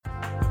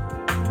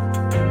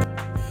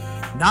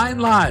Nine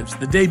Lives,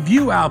 the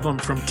debut album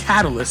from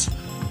Catalyst,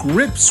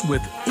 grips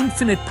with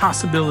infinite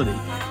possibility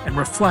and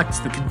reflects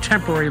the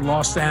contemporary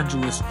Los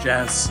Angeles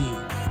jazz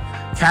scene.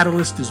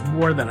 Catalyst is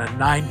more than a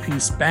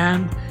 9-piece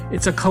band.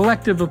 It's a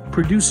collective of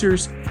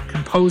producers,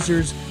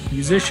 composers,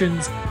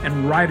 musicians,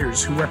 and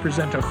writers who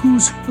represent a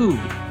who's who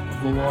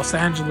of the Los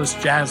Angeles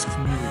jazz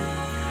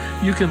community.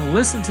 You can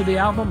listen to the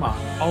album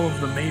on all of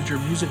the major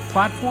music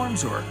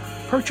platforms or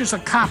purchase a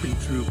copy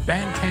through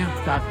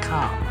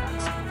bandcamp.com.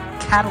 That's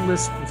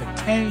Catalyst with a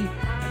K,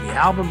 and the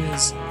album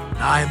is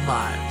Nine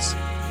Lives.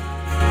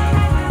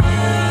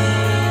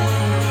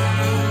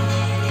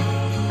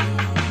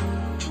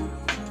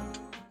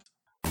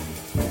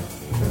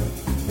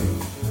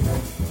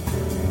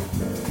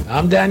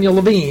 I'm Daniel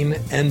Levine,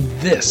 and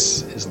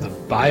this is the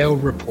Bio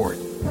Report.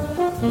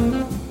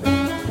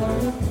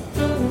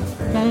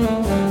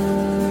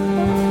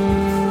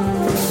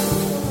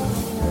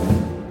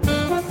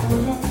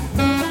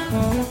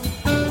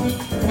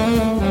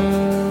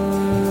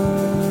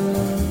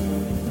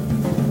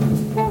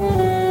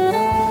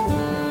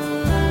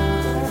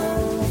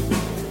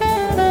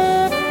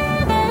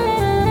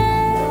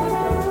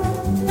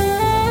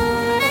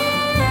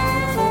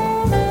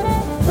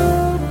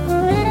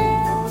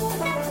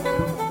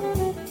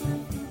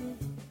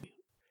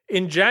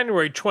 In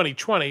January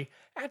 2020,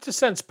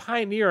 Antisense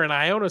pioneer and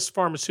Ionis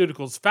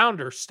Pharmaceuticals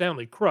founder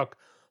Stanley Crooke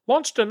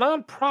launched a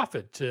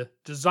nonprofit to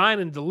design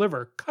and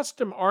deliver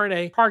custom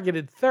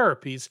RNA-targeted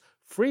therapies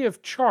free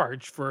of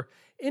charge for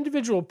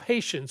individual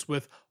patients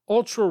with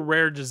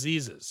ultra-rare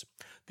diseases.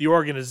 The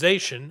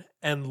organization,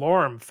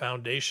 n-Lorem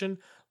Foundation,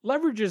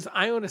 leverages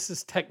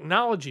Ionis'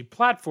 technology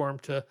platform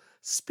to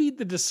speed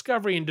the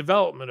discovery and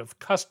development of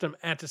custom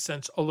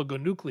antisense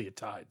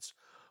oligonucleotides.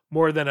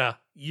 More than a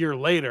year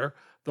later,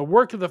 the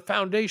work of the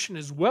foundation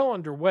is well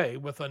underway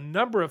with a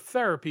number of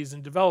therapies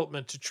in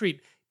development to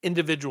treat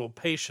individual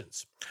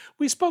patients.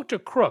 We spoke to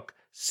Crooke,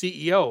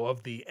 CEO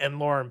of the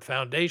n-Lorem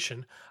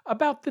Foundation,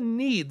 about the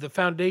need the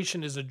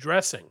foundation is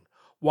addressing,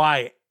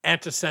 why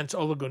antisense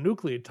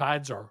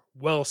oligonucleotides are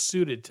well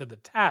suited to the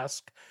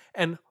task,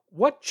 and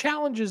what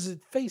challenges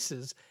it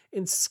faces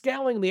in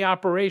scaling the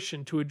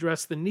operation to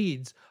address the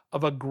needs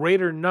of a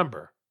greater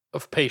number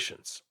of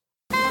patients.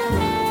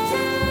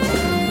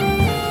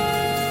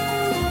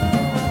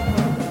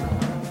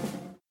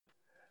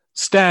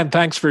 Stan,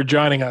 thanks for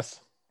joining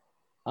us.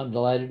 I'm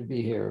delighted to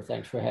be here.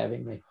 Thanks for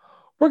having me.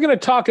 We're going to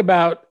talk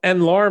about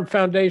n-Lorem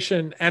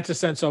Foundation,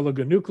 antisense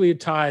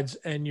oligonucleotides,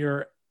 and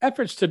your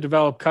efforts to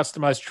develop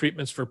customized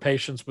treatments for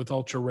patients with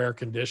ultra-rare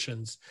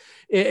conditions.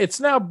 It's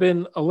now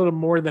been a little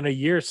more than a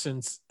year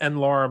since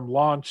n-Lorem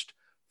launched.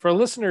 For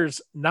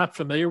listeners not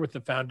familiar with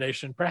the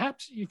foundation,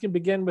 perhaps you can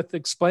begin with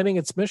explaining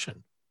its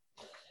mission.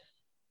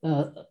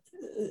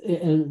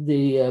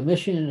 The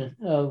mission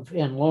of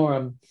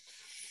n-Lorem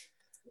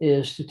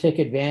is to take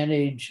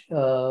advantage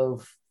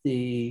of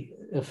the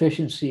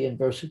efficiency and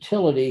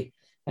versatility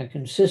and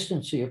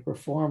consistency of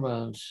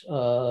performance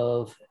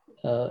of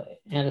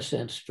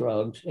antisense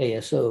drugs,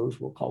 ASOs,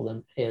 we'll call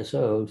them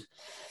ASOs,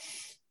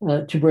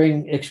 to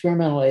bring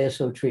experimental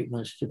ASO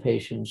treatments to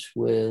patients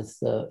with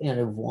N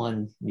of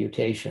 1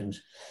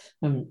 mutations,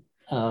 and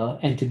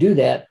to do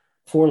that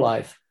for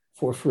life,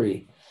 for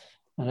free.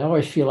 And I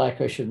always feel like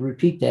I should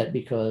repeat that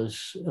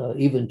because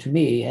even to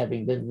me,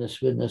 having been in this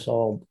business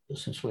all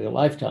essentially a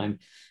lifetime,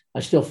 I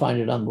still find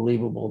it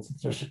unbelievable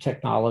that there's a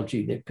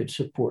technology that could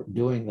support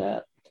doing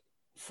that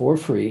for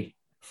free,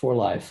 for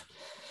life.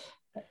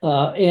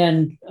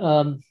 And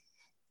so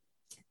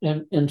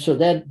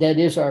that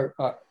is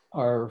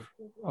our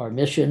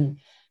mission.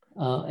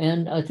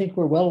 And I think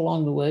we're well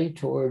along the way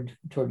toward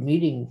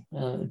meeting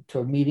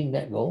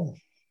that goal.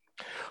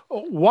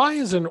 Why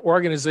is an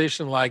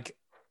organization like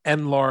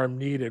n-Lorem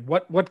needed?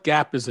 What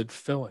gap is it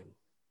filling?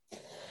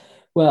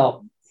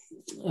 Well,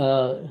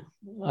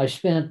 I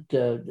spent,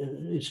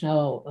 it's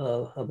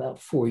now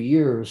about 4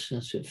 years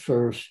since it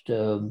first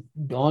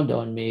dawned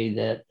on me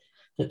that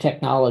the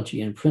technology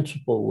in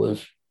principle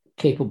was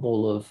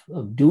capable of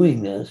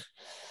doing this.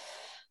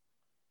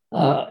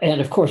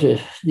 And of course,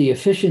 the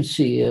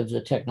efficiency of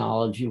the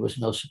technology was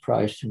no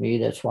surprise to me.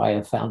 That's why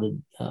I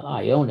founded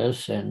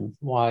Ionis and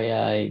why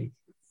I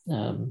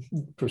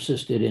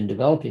persisted in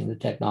developing the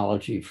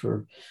technology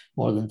for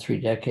more than 3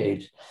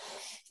 decades.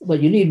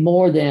 But you need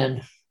more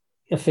than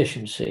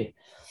efficiency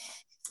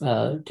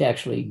to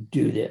actually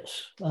do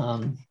this.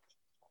 And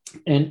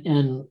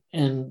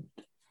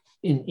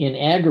in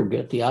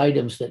aggregate, the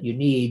items that you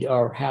need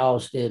are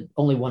housed in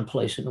only one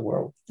place in the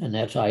world, and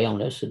that's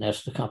Ionis, and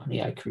that's the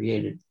company I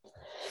created.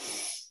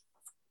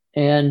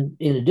 And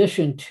in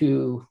addition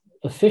to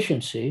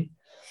efficiency,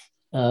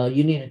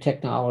 you need a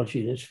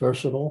technology that's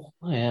versatile,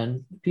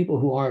 and people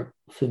who aren't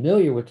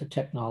familiar with the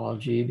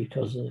technology,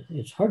 because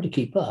it's hard to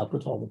keep up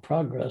with all the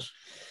progress,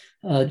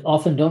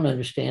 often don't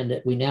understand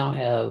that we now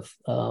have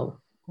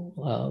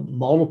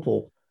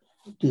multiple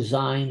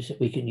designs that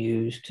we can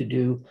use to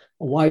do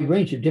a wide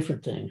range of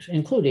different things,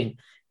 including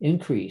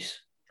increase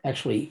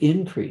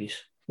the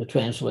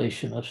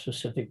translation of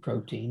specific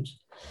proteins,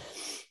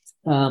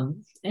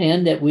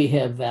 and that we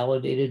have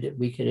validated that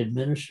we can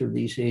administer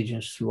these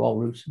agents through all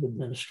routes of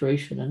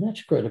administration. And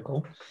that's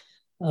critical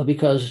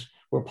because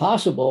where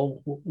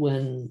possible,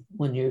 when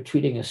you're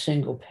treating a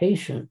single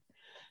patient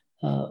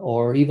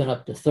or even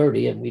up to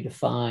 30, and we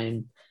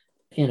define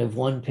N of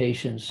 1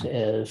 patients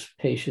as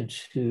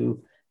patients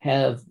who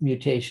have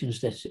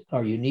mutations that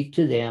are unique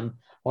to them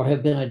or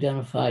have been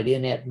identified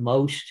in at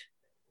most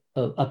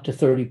up to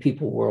 30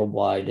 people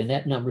worldwide. And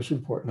that number is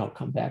important. I'll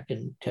come back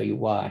and tell you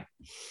why.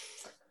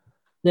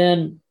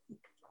 Then,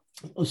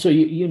 so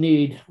you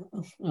need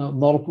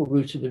multiple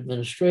routes of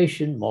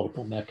administration,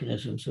 multiple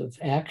mechanisms of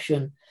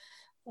action.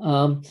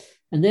 And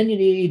then you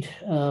need,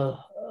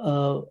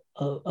 above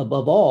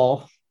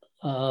all,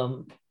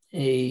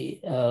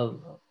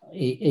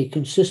 a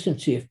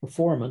consistency of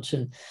performance.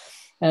 And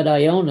at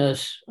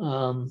Ionis,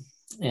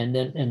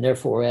 and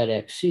therefore at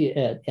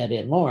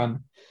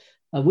n-Lorem,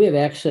 we have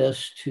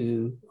access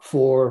to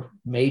 4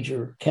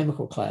 major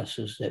chemical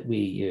classes that we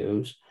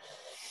use.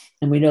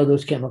 And we know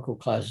those chemical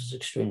classes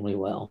extremely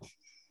well.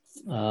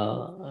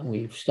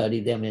 We've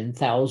studied them in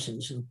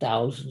thousands and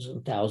thousands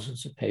and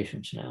thousands of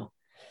patients now.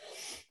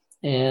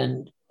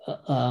 And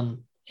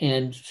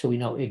so we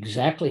know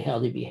exactly how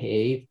they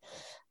behave.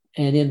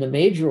 And in the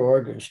major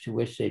organs to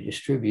which they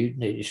distribute,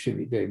 and they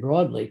distribute very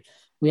broadly,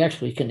 we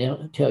actually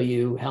can tell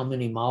you how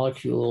many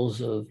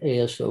molecules of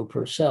ASO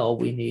per cell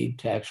we need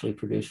to actually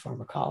produce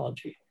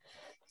pharmacology.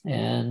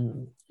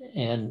 And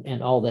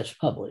all that's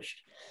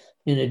published.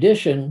 In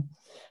addition,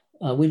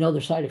 we know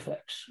their side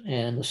effects,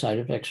 and the side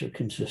effects are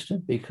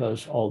consistent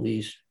because all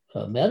these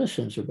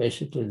medicines are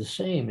basically the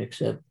same,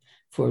 except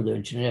for the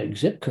genetic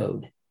zip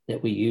code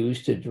that we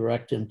use to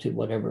direct them to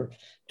whatever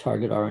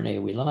target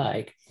RNA we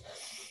like.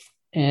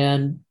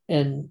 And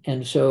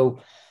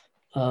so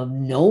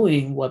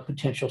knowing what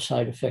potential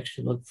side effects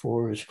to look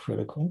for is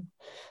critical.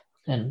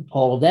 And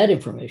all of that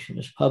information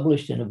is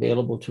published and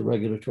available to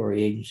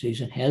regulatory agencies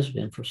and has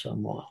been for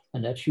some while.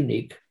 And that's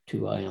unique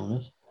to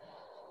Ionis.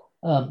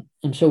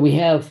 And so we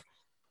have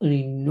an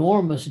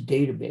enormous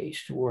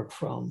database to work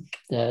from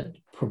that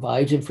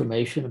provides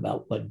information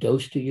about what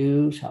dose to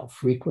use, how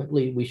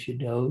frequently we should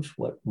dose,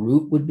 what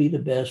route would be the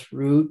best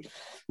route,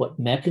 what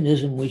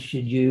mechanism we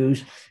should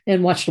use,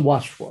 and what to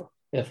watch for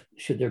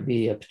should there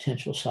be a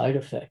potential side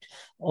effect.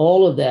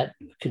 All of that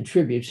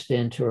contributes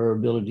then to our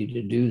ability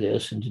to do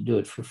this and to do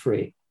it for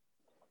free.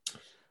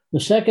 The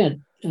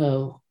second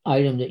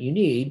item that you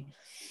need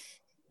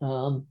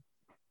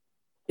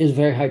is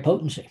very high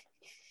potency.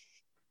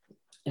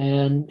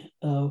 And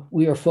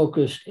we are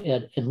focused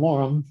at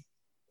n-Lorem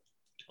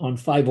on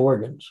 5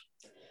 organs,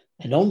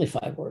 and only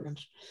 5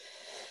 organs.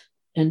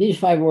 And these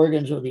 5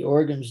 organs are the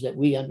organs that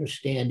we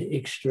understand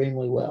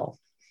extremely well.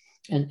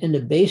 And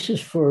the basis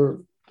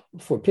for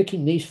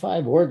picking these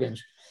 5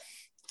 organs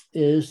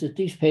is that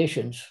these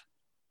patients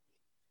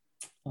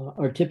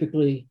are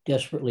typically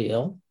desperately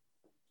ill.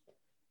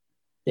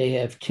 They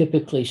have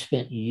typically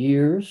spent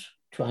years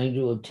trying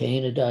to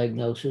obtain a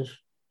diagnosis.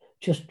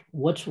 Just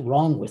what's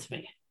wrong with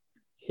me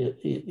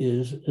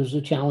is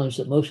a challenge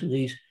that most of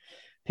these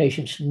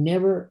patients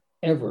never,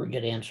 ever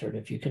get answered,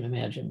 if you can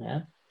imagine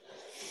that.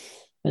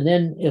 And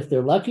then if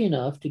they're lucky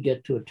enough to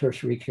get to a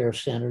tertiary care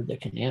center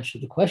that can answer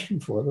the question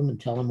for them and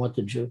tell them what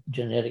the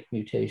genetic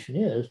mutation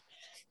is,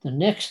 the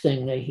next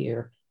thing they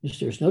hear is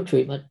there's no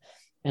treatment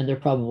and there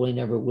probably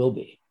never will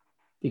be,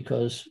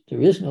 because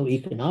there is no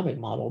economic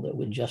model that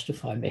would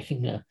justify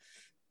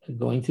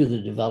going through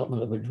the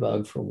development of a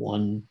drug for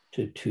 1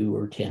 to 2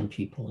 or 10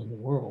 people in the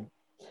world.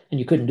 And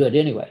you couldn't do it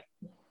anyway,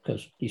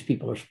 because these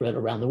people are spread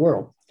around the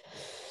world.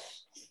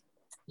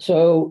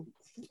 So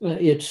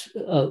it's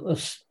a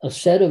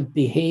set of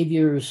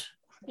behaviors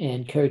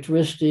and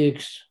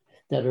characteristics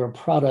that are a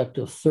product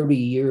of 30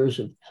 years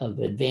of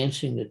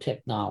advancing the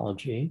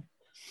technology,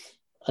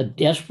 a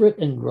desperate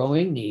and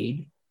growing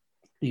need.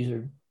 These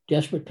are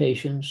desperate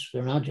patients.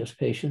 They're not just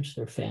patients,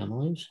 they're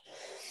families.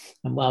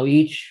 And while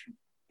each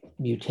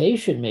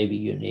mutation may be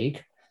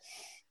unique,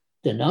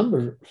 the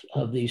number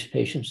of these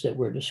patients that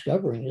we're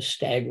discovering is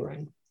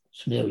staggering.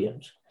 It's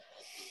millions.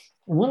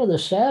 And one of the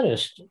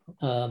saddest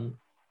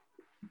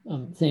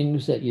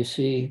things that you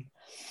see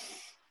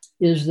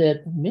is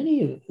that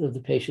many of the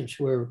patients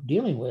we're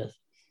dealing with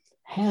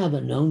have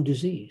a known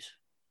disease.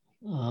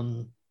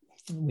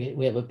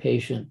 We have a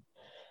patient,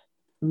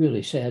 a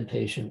really sad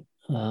patient,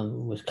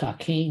 with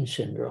Cockayne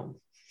syndrome.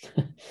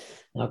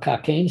 Now,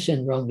 Cockayne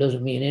syndrome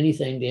doesn't mean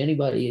anything to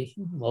anybody,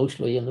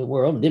 mostly in the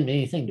world. It didn't mean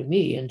anything to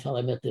me until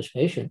I met this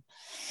patient.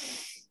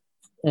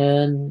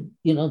 And,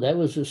 that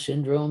was a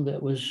syndrome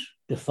that was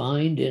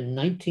defined in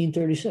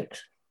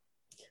 1936.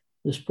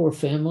 This poor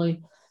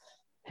family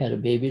had a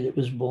baby that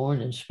was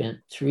born and spent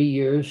 3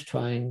 years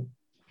trying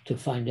to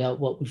find out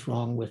what was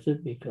wrong with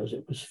it because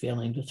it was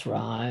failing to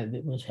thrive.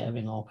 It was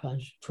having all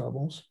kinds of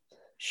troubles.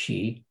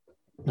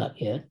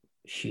 Not yet,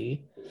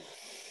 she.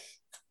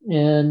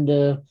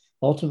 And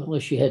ultimately,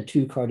 she had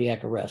 2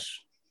 cardiac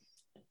arrests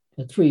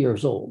at 3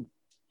 years old.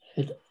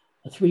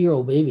 A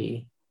 3-year-old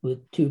baby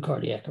with 2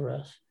 cardiac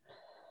arrests.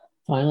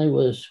 Finally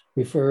was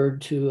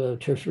referred to a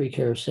tertiary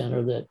care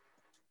center that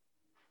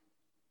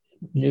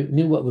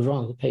knew what was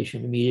wrong with the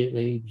patient,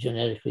 immediately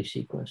genetically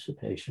sequenced the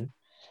patient.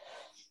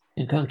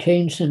 And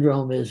Cockayne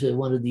syndrome is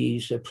one of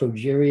these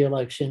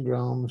progeria-like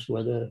syndromes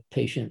where the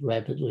patient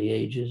rapidly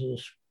ages.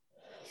 This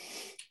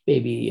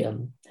baby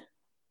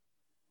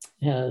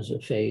has a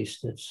face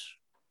that's,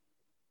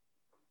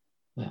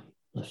 well,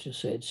 let's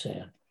just say it's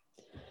sad.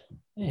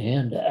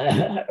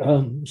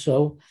 And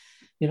so,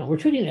 we're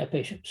treating that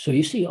patient. So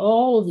you see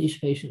all of these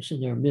patients,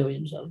 and there are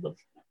millions of them.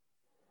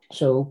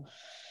 So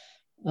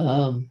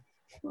I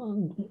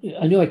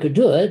knew I could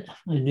do it.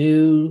 I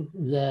knew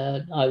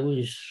that I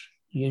was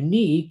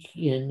unique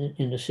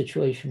in a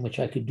situation in which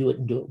I could do it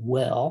and do it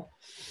well.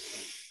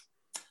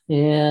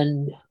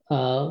 And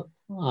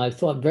I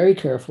thought very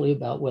carefully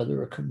about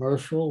whether a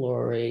commercial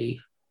or a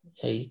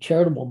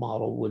charitable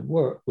model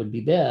would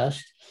be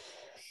best.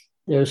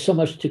 There's so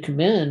much to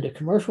commend a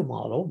commercial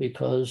model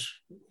because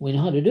we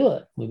know how to do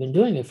it. We've been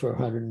doing it for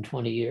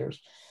 120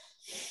 years.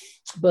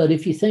 But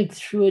if you think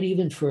through it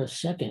even for a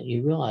second,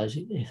 you realize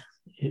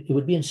it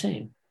would be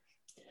insane.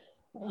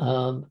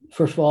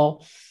 First of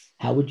all,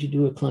 how would you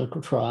do a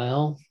clinical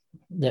trial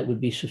that would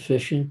be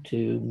sufficient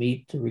to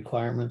meet the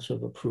requirements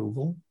of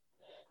approval?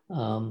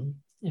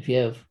 If you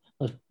have,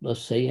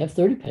 let's say you have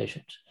 30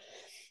 patients,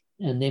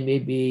 and they may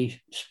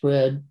be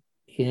spread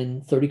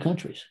in 30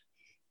 countries,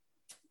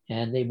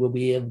 and they will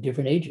be of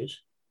different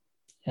ages,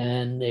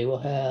 and they will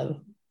have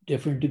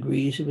different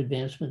degrees of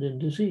advancement in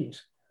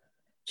disease.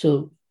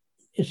 So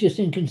it's just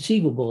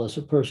inconceivable. As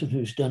a person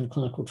who's done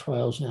clinical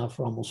trials now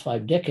for almost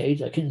 5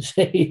 decades, I can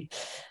say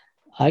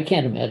I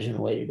can't imagine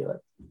a way to do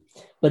it.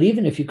 But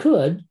even if you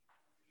could,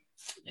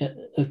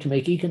 to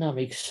make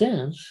economic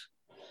sense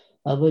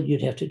of it,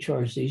 you'd have to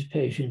charge these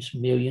patients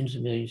millions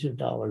and millions of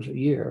dollars a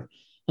year.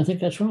 I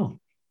think that's wrong.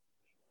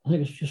 I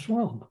think it's just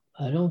wrong.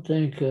 I don't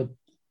think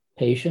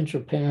patients or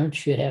parents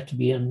should have to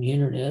be on the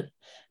internet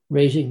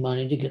raising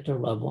money to get their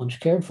loved ones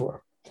cared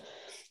for.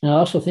 And I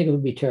also think it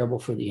would be terrible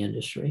for the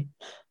industry.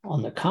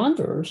 On the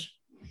converse,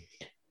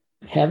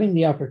 having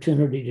the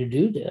opportunity to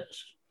do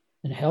this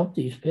and help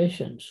these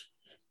patients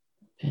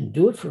and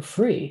do it for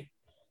free,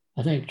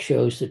 I think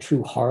shows the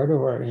true heart of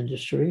our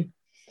industry.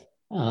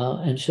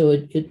 And so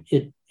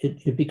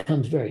it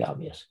becomes very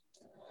obvious.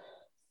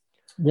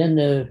 Then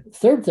the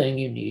third thing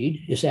you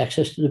need is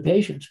access to the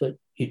patients, but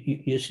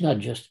it's not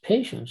just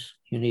patients.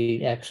 You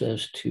need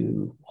access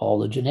to all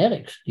the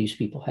genetics. These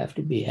people have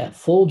to have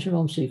full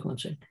genome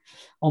sequencing,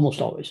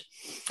 almost always.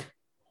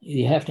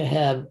 You have to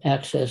have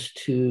access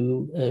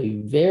to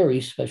a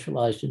very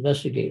specialized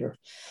investigator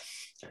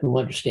who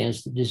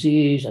understands the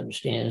disease,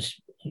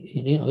 understands,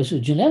 is a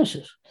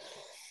geneticist,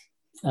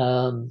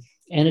 and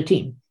a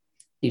team.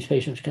 These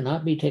patients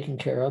cannot be taken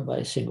care of by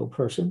a single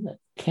person. That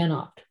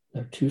cannot.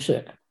 They're too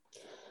sick.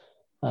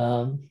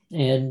 And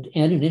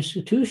an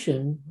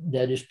institution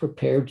that is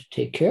prepared to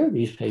take care of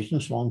these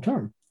patients long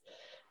term.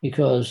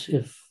 Because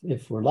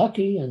if we're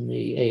lucky and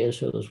the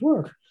ASOs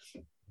work,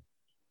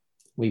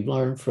 we've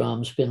learned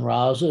from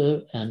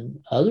Spinraza and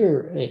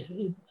other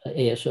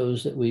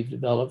ASOs that we've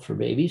developed for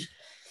babies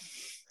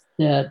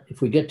that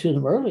if we get to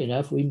them early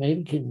enough, we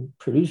maybe can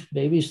produce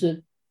babies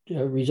that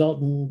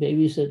result in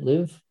babies that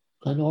live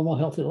a normal,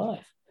 healthy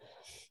life.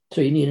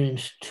 So you need an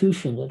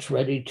institution that's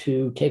ready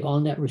to take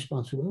on that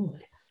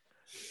responsibility.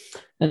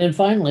 And then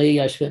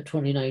finally, I spent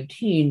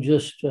 2019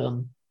 just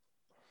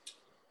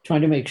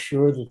trying to make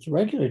sure that the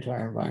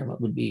regulatory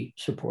environment would be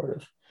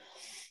supportive.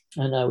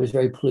 And I was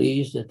very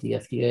pleased that the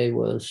FDA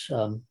was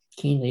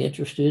keenly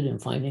interested in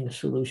finding a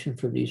solution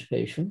for these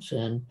patients.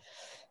 And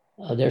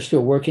they're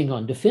still working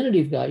on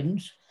definitive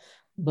guidance.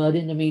 But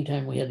in the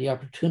meantime, we had the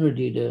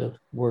opportunity to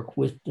work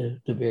with the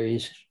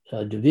various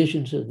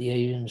divisions of the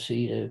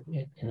agency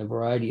in a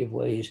variety of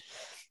ways.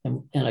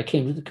 And I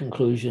came to the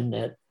conclusion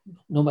that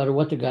no matter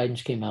what the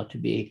guidance came out to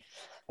be,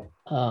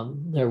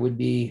 there would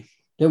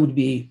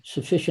be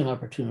sufficient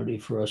opportunity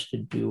for us to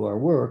do our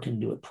work and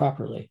do it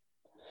properly.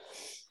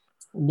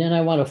 And then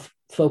I want to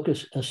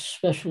focus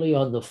especially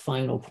on the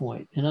final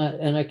point, and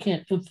I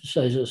can't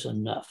emphasize this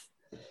enough.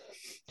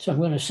 So I'm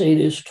going to say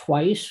this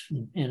twice,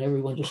 and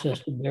everyone just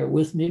has to bear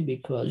with me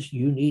because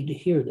you need to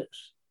hear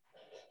this.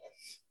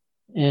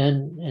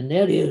 And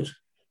that is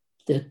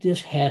that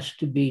this has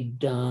to be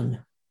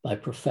done by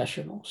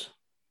professionals.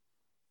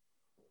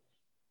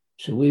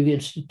 So we've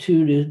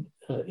instituted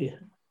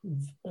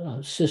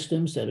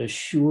systems that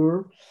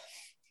assure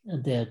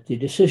that the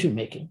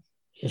decision-making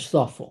is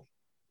thoughtful.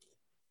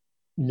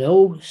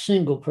 No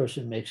single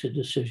person makes a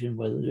decision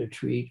whether to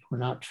treat or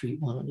not treat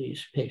one of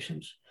these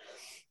patients.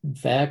 In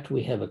fact,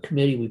 we have a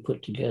committee we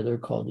put together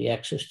called the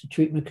Access to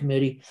Treatment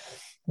Committee.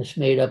 That's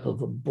made up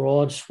of a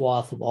broad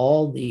swath of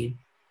all the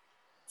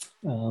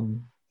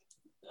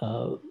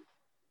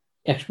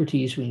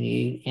expertise we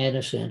need: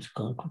 Antisense,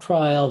 clinical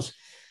trials,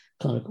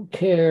 clinical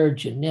care,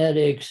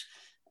 genetics,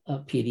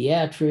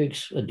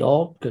 pediatrics,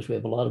 adult, because we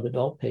have a lot of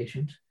adult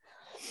patients.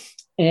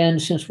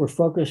 And since we're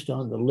focused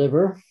on the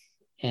liver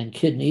and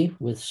kidney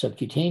with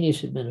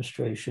subcutaneous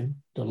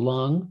administration, the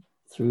lung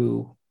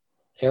through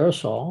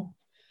aerosol,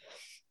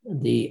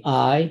 the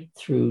eye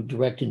through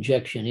direct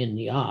injection in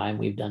the eye, and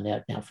we've done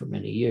that now for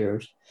many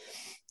years,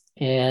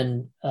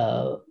 and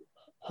the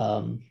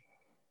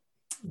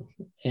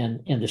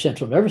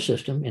central nervous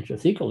system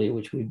intrathecally,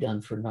 which we've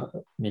done for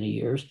many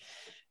years.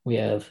 We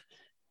have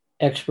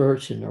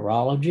experts in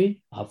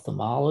neurology,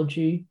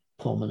 ophthalmology,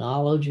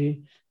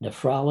 pulmonology,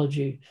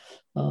 nephrology,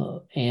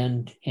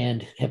 and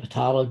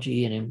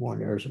hepatology and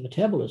inborn errors of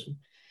metabolism.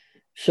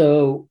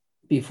 So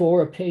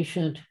before a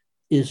patient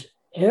is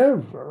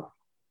ever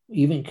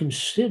even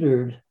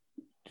considered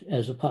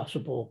as a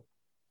possible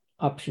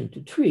option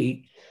to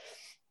treat,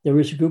 there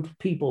is a group of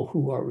people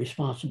who are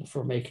responsible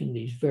for making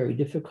these very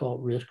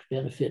difficult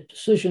risk-benefit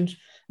decisions.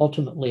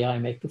 Ultimately, I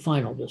make the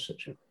final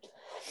decision.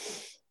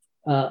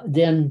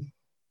 Then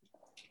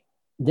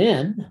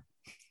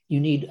you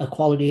need a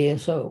quality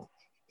ASO.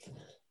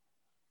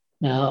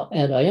 Now,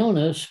 at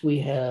Ionis, we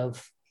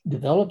have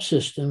developed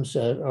systems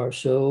that are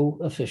so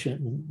efficient,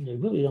 and they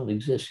really don't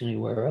exist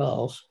anywhere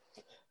else.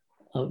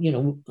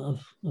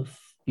 If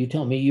you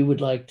tell me you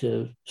would like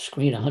to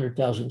screen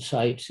 100,000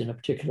 sites in a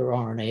particular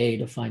RNA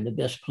to find the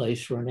best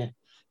place for an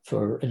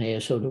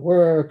ASO to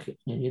work,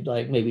 and you'd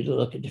like maybe to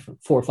look at 4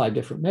 or 5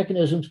 different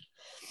mechanisms,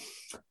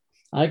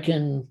 I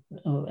can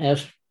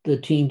ask the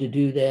team to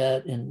do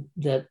that, and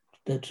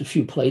that's a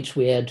few plates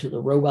we add to the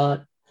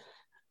robot,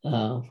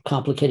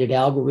 complicated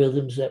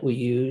algorithms that we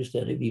use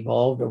that have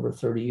evolved over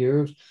 30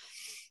 years,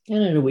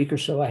 and in a week or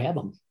so I have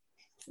them.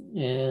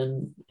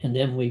 And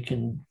then we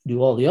can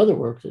do all the other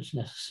work that's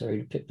necessary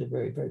to pick the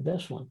very, very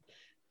best one.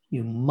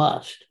 You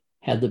must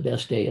have the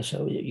best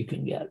ASO that you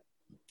can get.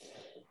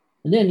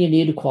 And then you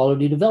need a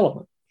quality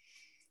development.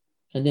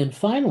 And then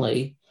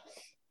finally,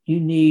 you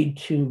need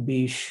to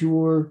be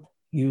sure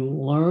you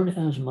learn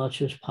as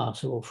much as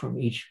possible from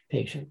each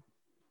patient.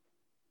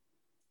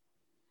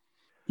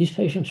 These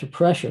patients are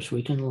precious.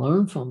 We can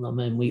learn from them,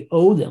 and we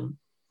owe them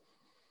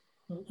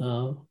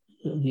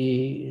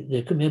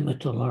the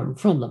commitment to learn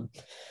from them.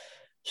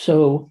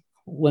 So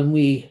when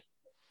we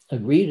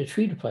agree to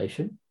treat a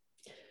patient,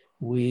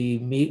 we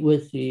meet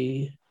with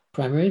the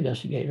primary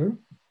investigator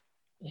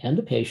and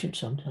the patient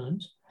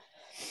sometimes,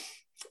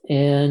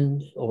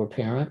 or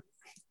parent,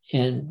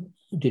 and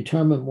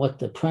determine what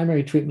the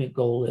primary treatment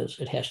goal is.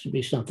 It has to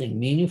be something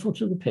meaningful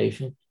to the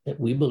patient that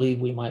we believe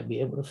we might be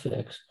able to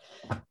fix.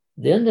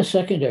 Then the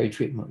secondary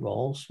treatment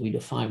goals, we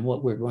define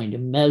what we're going to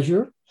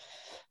measure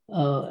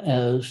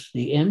as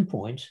the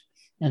endpoints.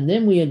 And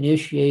then we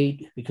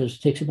initiate, because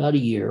it takes about a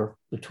year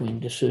between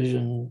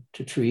decision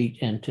to treat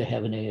and to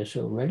have an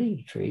ASO ready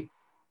to treat.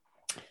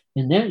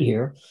 In that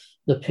year,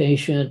 the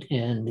patient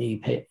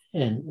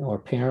or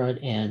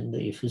parent and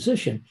the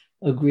physician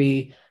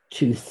agree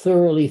to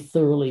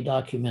thoroughly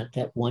document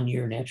that 1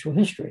 year natural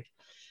history,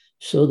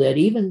 so that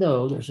even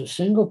though there's a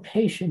single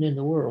patient in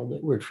the world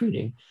that we're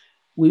treating,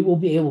 we will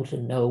be able to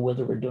know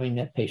whether we're doing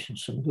that patient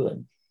some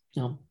good.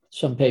 Now,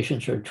 some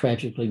patients are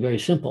tragically very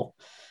simple,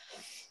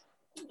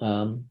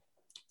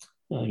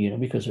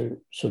 because they're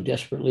so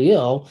desperately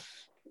ill.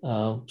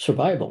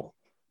 Survival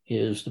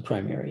is the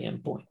primary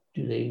endpoint.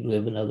 Do they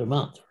live another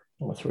month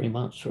or 3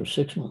 months or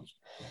 6 months?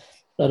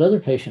 But other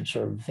patients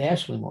are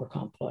vastly more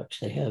complex.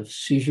 They have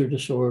seizure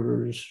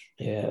disorders,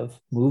 they have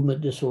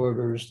movement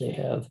disorders, they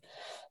have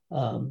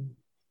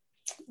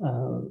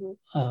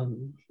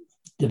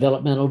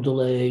developmental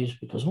delays,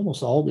 because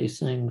almost all these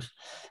things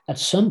at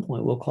some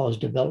point will cause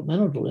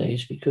developmental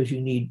delays, because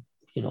you need,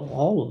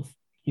 all of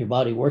your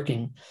body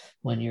working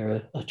when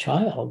you're a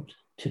child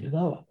to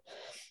develop.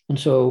 And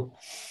so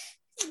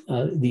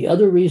the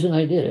other reason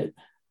I did it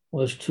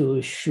was to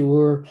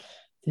assure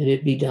that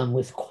it be done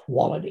with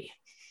quality.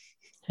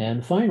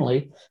 And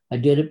finally, I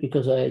did it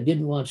because I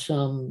didn't want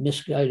some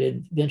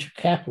misguided venture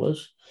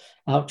capitalists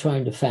out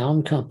trying to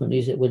found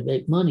companies that would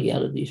make money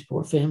out of these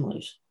poor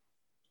families.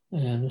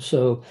 And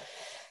so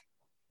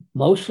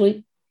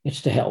mostly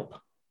it's to help.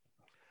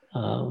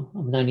 I'm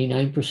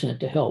 99%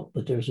 to help,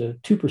 but there's a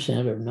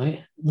 2% or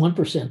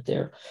 1%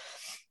 there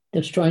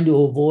that's trying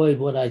to avoid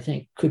what I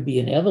think could be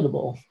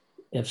inevitable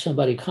if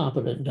somebody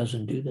competent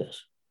doesn't do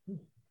this.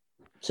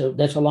 So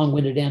that's a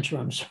long-winded answer.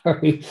 I'm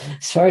sorry.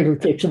 Sorry to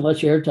take so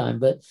much airtime,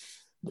 but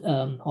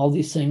all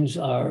these things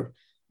are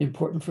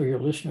important for your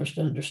listeners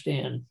to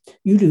understand.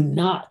 You do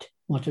not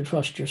want to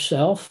trust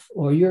yourself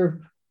or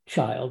your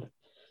child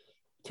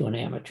to an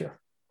amateur.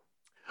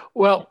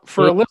 Well,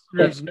 for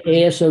listeners,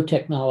 ASO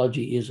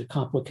technology is a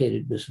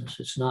complicated business.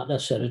 It's not a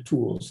set of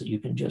tools that you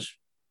can just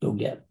go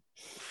get.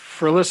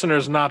 For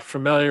listeners not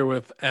familiar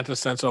with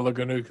antisense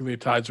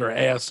oligonucleotides or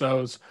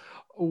ASOs,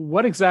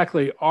 what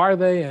exactly are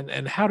they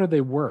and how do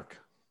they work?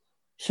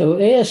 So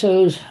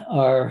ASOs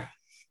are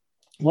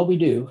what we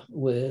do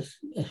with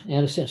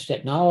antisense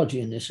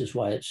technology, and this is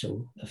why it's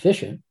so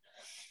efficient,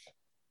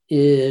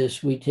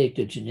 is we take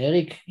the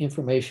genetic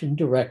information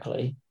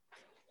directly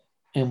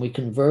and we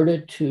convert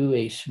it to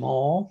a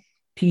small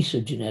piece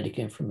of genetic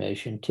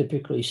information,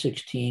 typically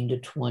 16 to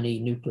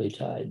 20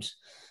 nucleotides.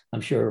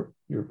 I'm sure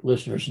your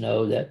listeners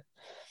know that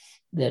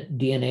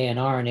DNA and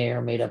RNA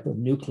are made up of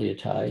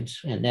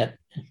nucleotides, and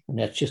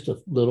that's just a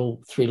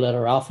little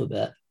 3-letter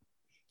alphabet.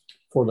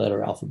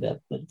 four-letter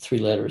alphabet, but three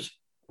letters,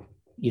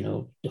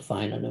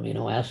 define an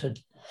amino acid.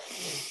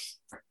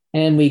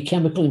 And we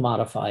chemically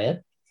modify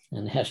it,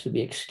 and it has to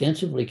be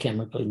extensively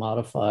chemically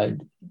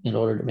modified in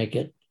order to make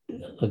it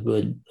a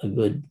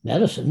good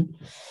medicine.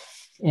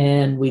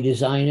 And we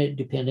design it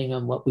depending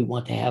on what we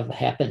want to have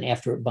happen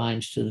after it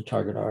binds to the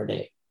target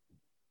RNA.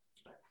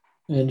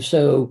 And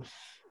so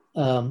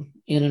in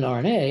an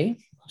RNA,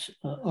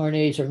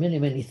 RNAs are many,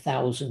 many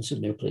thousands of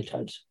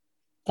nucleotides,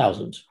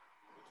 thousands.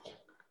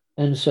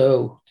 And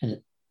so,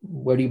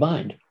 where do you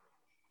bind?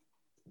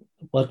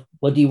 What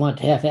do you want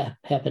to have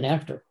happen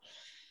after?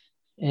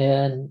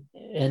 And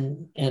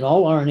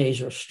all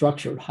RNAs are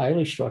structured,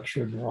 highly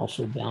structured. They're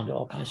also bound to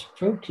all kinds of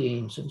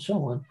proteins and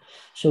so on.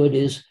 So it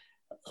is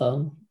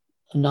a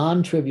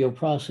non-trivial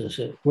process.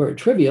 Were it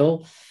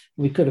trivial,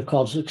 we could have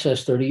called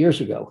success 30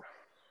 years ago.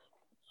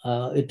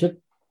 It took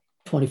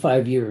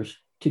 25 years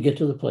to get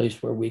to the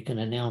place where we can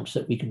announce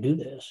that we can do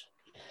this.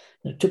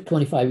 And it took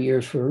 25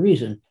 years for a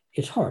reason.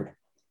 It's hard.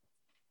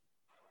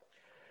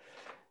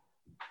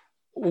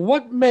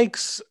 What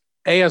makes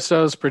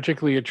ASOs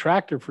particularly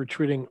attractive for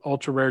treating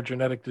ultra-rare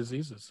genetic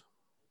diseases?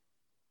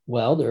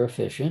 Well, they're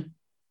efficient.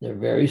 They're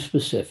very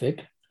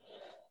specific.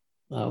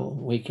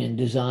 We can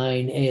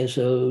design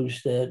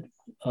ASOs that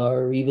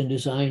are even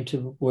designed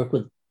to work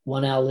with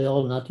one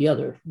allele, not the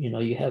other.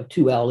 You have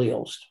two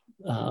alleles,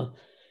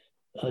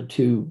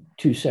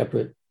 two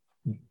separate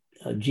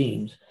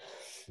genes.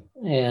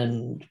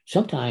 And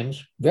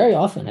sometimes, very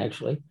often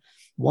actually,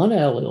 one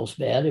allele is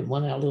bad and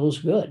one allele is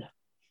good.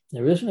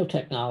 There is no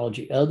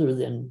technology other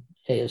than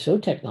ASO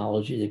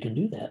technology that can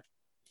do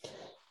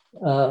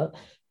that.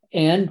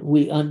 And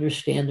we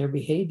understand their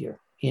behavior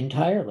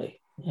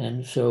entirely.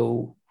 And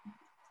so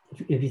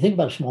if you think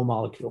about a small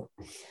molecule,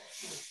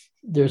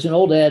 there's an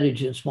old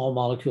adage in small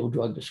molecule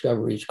drug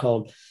discovery. It's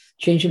called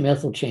change the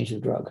methyl, change the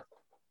drug.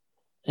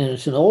 And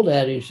it's an old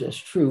adage that's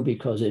true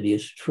because it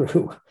is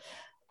true.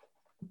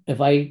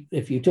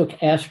 If you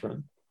took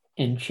aspirin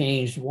and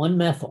changed one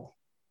methyl,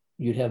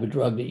 you'd have a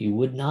drug that you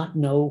would not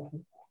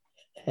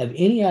have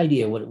any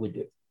idea what it would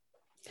do.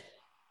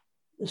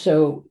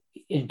 So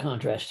in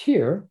contrast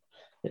here,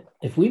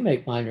 if we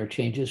make minor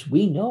changes,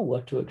 we know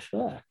what to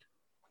expect.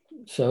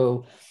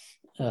 So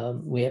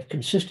we have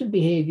consistent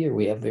behavior.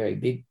 We have very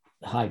big,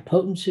 high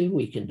potency.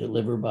 We can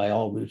deliver by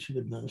all routes of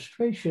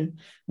administration.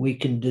 We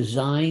can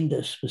design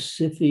the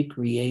specific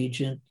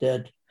reagent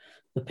that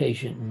the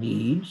patient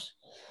needs.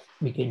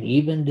 We can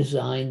even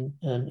design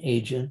an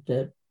agent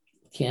that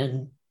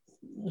can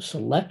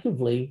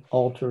selectively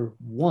alter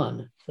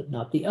one, but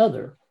not the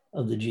other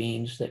of the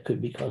genes that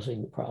could be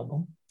causing the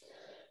problem.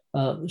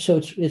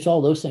 So it's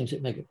all those things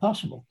that make it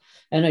possible.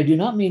 And I do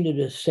not mean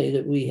to say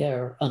that we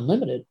are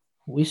unlimited.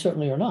 We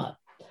certainly are not.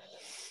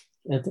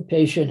 If the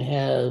patient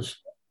has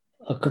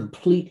a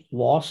complete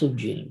loss of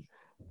gene,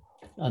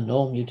 a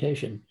null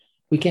mutation,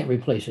 we can't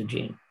replace a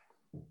gene.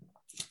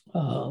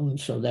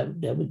 So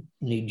that would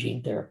need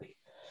gene therapy.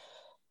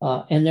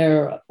 And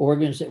there are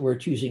organs that we're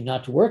choosing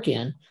not to work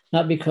in,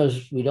 not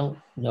because we don't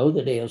know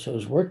that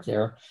ASOs work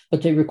there,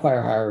 but they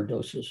require higher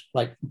doses,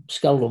 like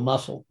skeletal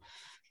muscle.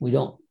 We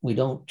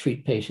don't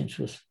treat patients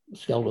with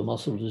skeletal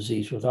muscle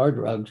disease with our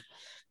drugs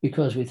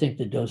because we think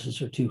the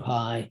doses are too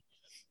high,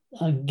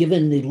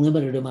 given the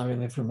limited amount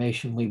of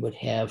information we would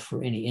have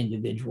for any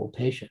individual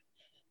patient.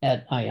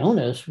 At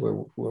Ionis,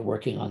 we're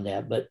working on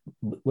that, but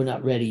we're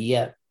not ready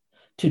yet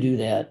to do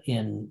that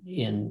in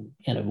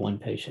N-of-1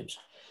 patients.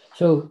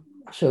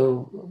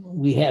 So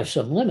we have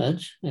some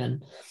limits,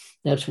 and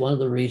that's one of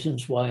the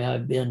reasons why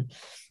I've been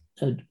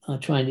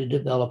trying to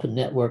develop a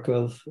network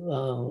of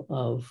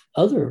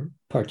other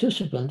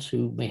participants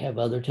who may have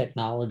other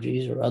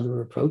technologies or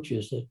other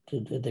approaches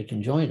that they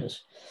can join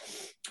us.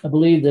 I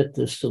believe that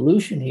the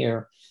solution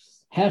here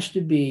has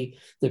to be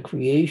the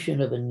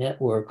creation of a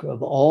network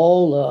of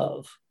all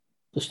of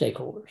the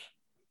stakeholders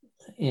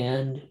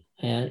and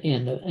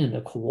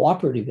a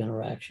cooperative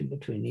interaction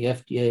between the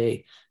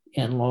FDA,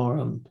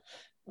 n-Lorem,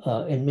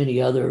 and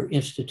many other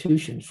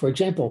institutions. For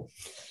example,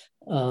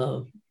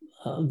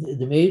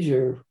 the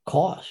major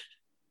cost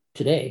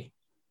today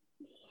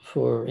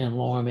for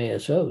n-Lorem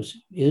ASOs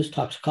is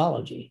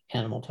toxicology,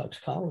 animal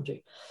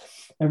toxicology.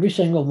 Every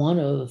single one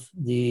of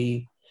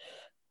the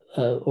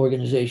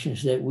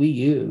organizations that we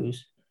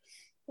use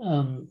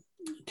to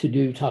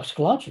do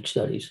toxicologic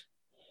studies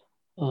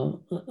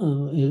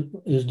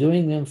is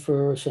doing them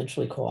for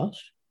essentially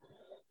cost.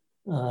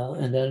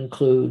 And that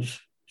includes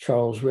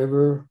Charles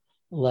River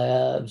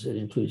Labs, it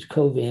includes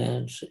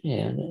Covance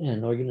and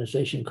an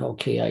organization called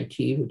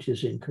KIT, which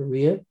is in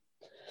Korea.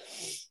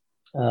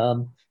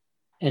 And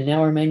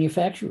now our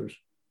manufacturers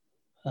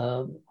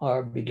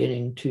are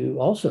beginning to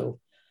also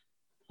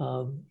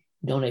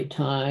donate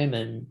time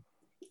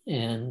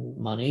and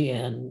money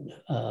and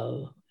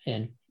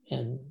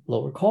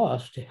lower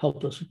costs to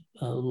help us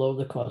lower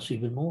the costs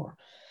even more.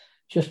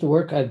 Just the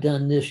work I've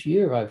done this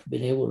year, I've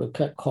been able to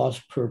cut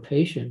costs per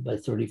patient by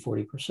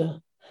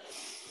 40%.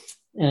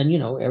 And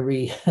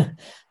every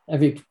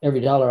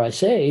dollar I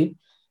save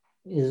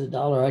is a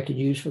dollar I could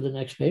use for the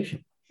next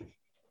patient.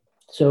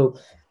 So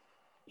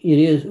it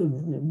is,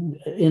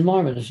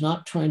 n-Lorem is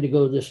not trying to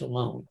go this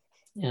alone.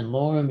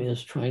 n-Lorem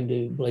is trying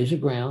to blaze a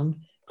ground,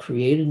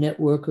 create a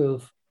network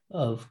of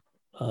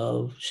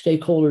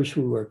stakeholders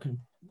who are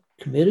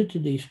committed to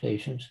these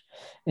patients,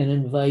 and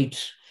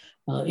invites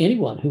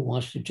anyone who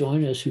wants to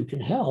join us who can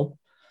help,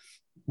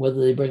 whether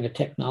they bring a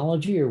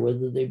technology or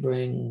whether they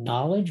bring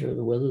knowledge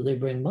or whether they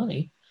bring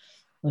money,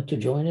 to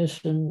join us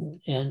and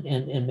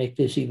make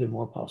this even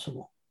more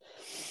possible.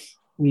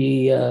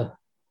 We, and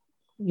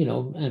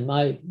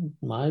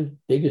my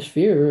biggest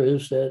fear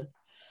is that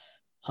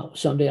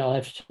someday I'll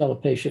have to tell a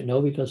patient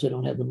no because they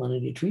don't have the money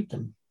to treat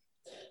them.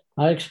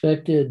 I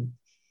expected,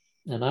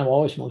 and I'm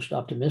always most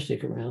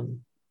optimistic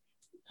around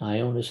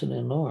Ionis and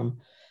n-Lorem,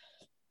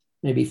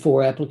 maybe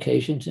 4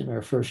 applications in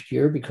our first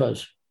year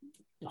because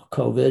of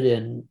COVID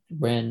and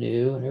brand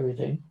new and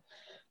everything.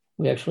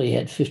 We actually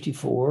had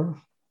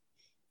 54,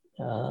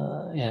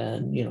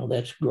 and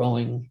that's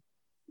growing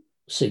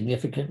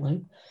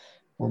significantly.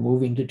 We're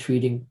moving to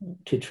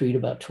treat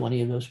about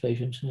 20 of those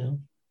patients now.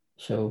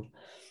 So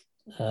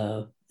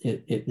the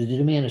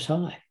demand is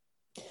high.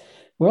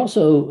 We're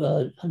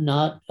also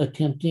not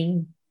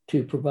attempting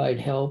to provide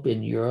help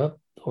in Europe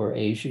or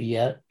Asia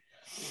yet,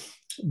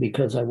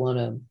 because I want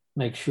to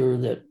make sure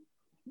that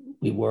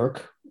we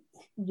work,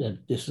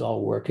 that this is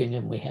all working,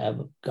 and we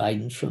have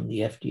guidance from the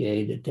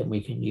FDA that then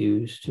we can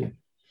use to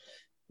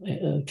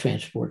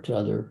transport to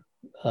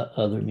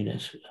other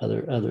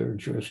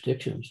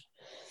jurisdictions.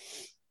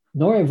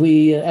 Nor have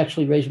we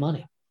actually raised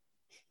money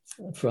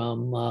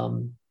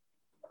from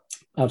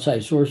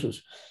outside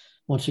sources.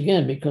 Once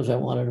again, because I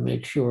wanted to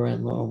make sure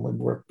n-Lorem would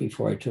work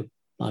before I took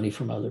money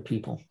from other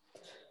people.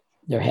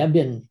 There have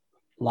been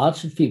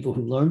lots of people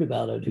who learned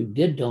about it who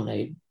did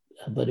donate,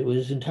 but it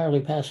was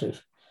entirely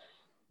passive.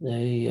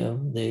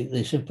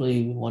 They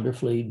simply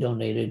wonderfully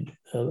donated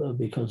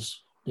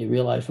because they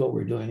realized what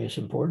we're doing is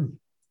important.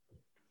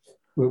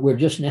 We're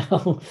just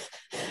now,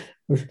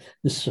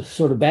 this is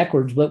sort of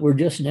backwards, but we're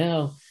just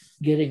now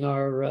getting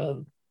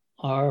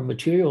our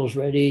materials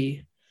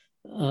ready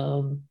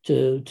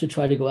to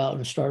try to go out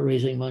and start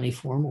raising money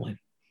formally.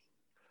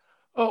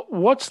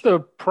 What's the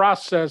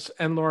process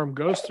n-Lorem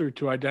goes through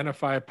to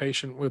identify a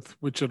patient with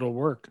which it'll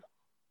work?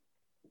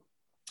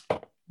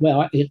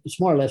 Well, it's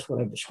more or less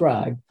what I've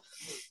described.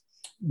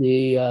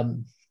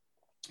 The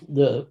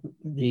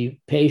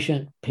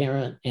patient,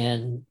 parent,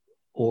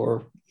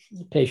 or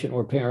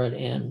parent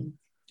and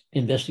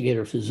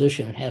investigator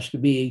physician, it has to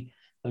be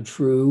a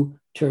true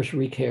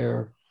tertiary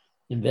care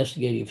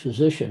investigative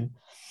physician,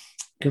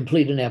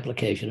 complete an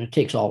application. It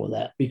takes all of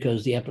that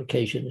because the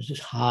application is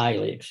just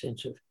highly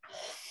extensive.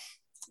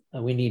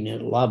 We need to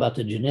know a lot about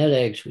the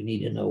genetics. We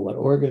need to know what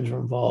organs are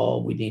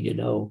involved. We need to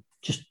know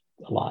just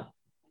a lot.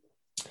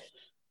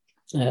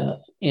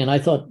 And I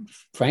thought,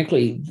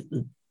 frankly,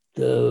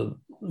 the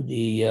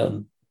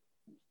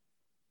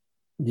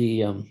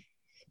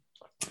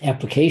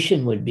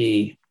application would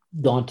be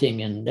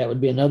daunting, and that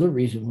would be another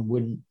reason we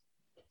wouldn't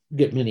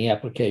get many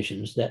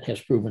applications. That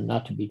has proven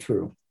not to be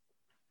true.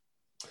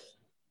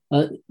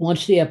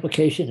 Once the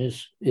application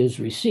is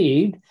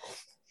received,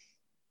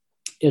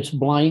 it's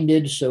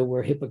blinded, so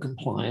we're HIPAA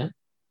compliant.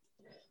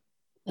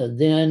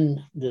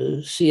 Then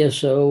the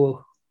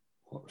CSO,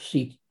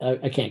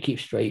 I can't keep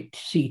straight,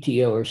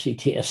 CTO or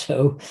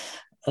CTSO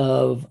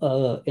of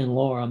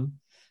n-Lorem,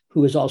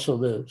 who is also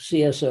the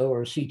CSO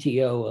or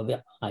CTO of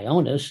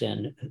Ionis,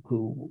 and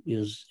who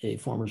is a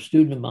former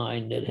student of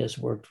mine that has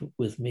worked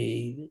with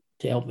me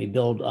to help me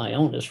build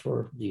Ionis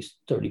for these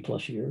 30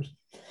 plus years.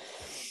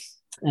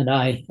 And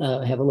I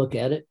have a look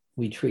at it.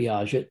 We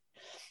triage it.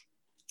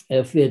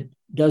 If it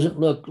doesn't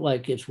look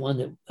like it's one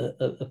that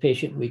a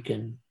patient we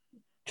can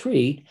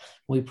treat,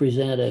 we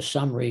present a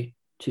summary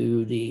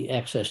to the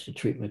Access to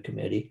Treatment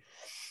Committee.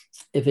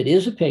 If it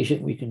is a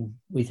patient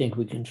we think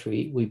we can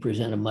treat, we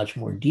present a much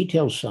more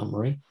detailed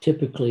summary,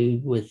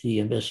 typically with the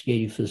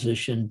investigative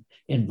physician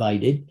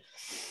invited,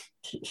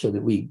 so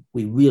that we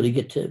really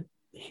get to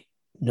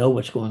know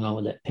what's going on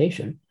with that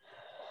patient.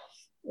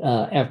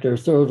 After a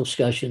thorough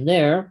discussion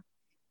there,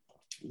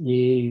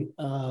 the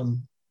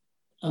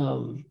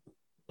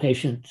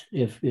patient,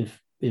 if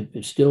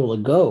it's still a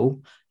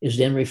go, is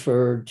then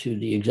referred to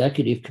the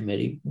executive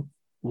committee,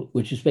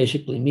 which is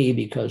basically me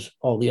because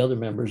all the other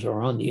members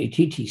are on the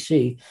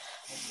ATTC.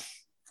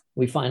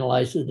 We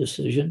finalize the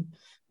decision,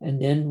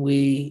 and then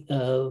we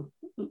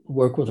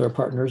work with our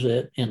partners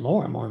at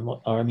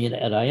n-Lorem,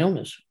 at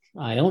Ionis.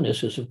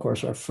 Ionis is, of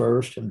course, our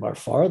first and by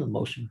far the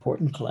most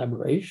important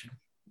collaboration.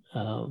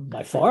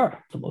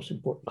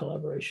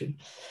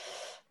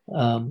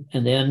 And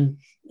then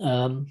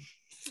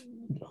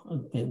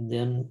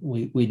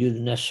we do the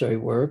necessary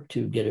work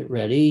to get it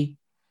ready,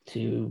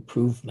 to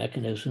prove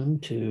mechanism,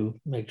 to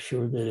make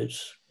sure that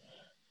it's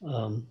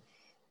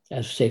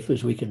as safe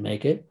as we can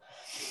make it.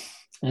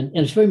 And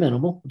it's very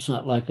minimal. It's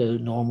not like a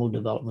normal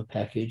development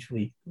package.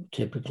 We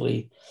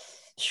typically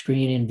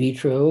screen in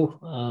vitro,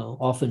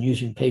 often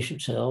using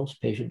patient cells,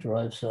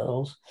 patient-derived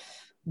cells.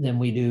 Then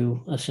we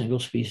do a single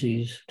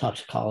species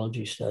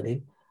toxicology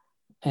study.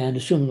 And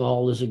assuming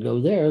all is a go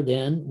there,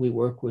 then we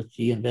work with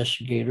the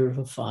investigator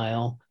to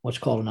file what's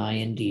called an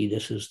IND.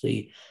 This is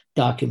the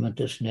document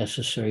that's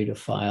necessary to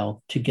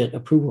file to get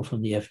approval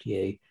from the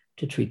FDA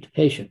to treat the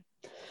patient.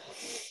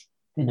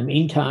 In the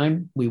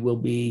meantime, we will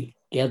be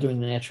gathering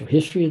the natural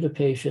history of the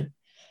patient.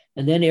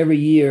 And then every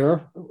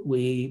year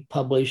we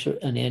publish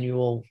an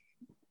annual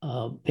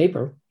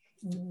paper.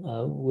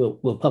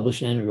 We'll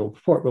publish an annual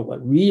report, but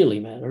what really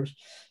matters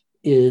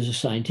is a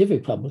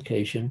scientific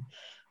publication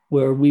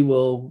where we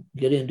will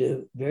get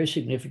into very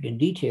significant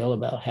detail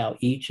about how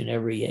each and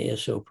every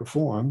ASO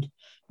performed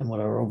and what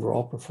our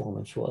overall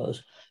performance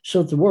was,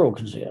 so that the world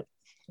can see it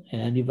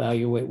and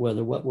evaluate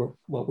whether what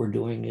we're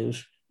doing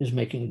is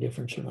making a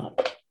difference or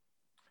not.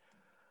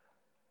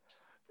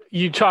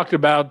 You talked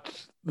about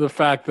the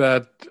fact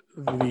that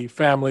the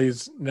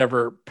families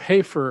never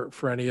pay for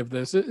any of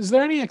this. Is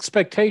there any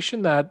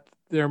expectation that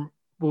there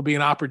will be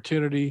an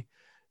opportunity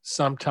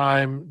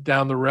sometime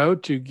down the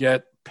road to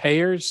get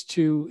payers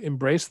to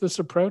embrace this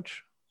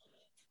approach?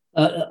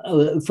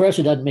 For us,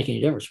 it doesn't make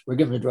any difference. We're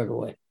giving the drug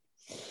away.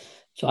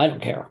 So I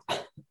don't care.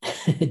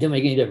 It doesn't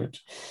make any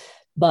difference.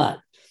 But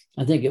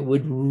I think it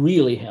would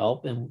really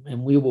help,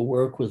 and we will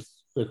work with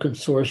the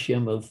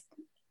consortium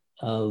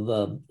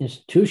of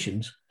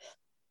institutions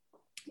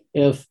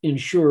if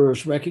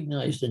insurers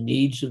recognize the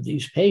needs of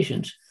these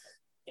patients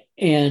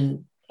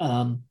and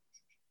are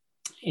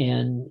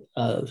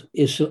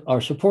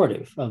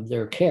supportive of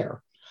their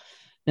care.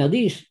 Now,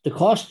 the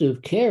cost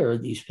of care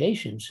of these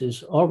patients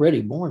is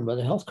already borne by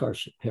the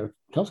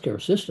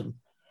healthcare system.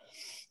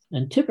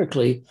 And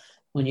typically,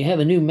 when you have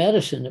a new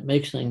medicine that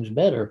makes things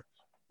better,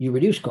 you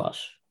reduce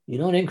costs. You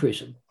don't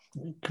increase them.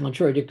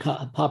 Contrary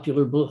to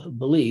popular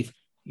belief,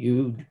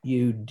 you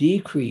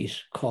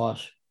decrease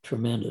costs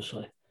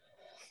tremendously.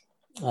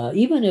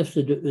 Even if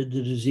the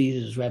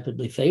disease is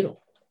rapidly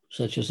fatal,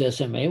 such as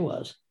SMA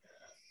was.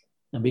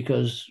 And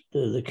because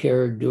the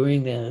care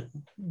during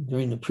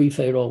the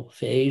prefatal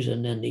phase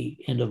and then the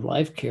end of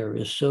life care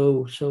is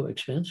so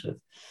expensive.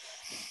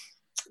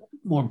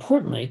 More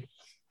importantly,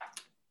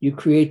 you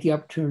create the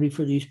opportunity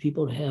for these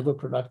people to have a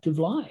productive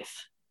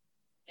life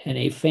and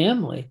a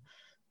family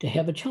to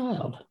have a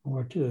child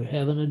or to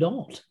have an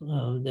adult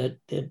that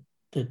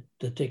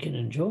they can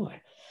enjoy.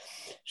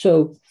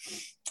 So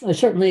I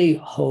certainly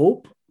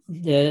hope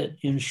that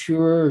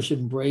insurers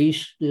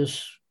embrace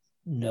this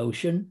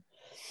notion.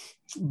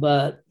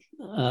 But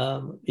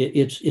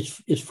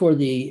it's for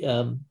the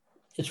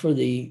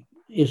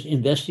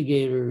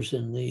investigators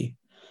and the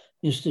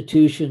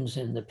institutions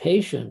and the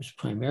patients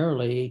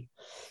primarily.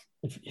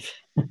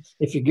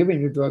 If you're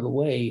giving your drug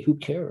away, who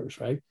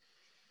cares, right?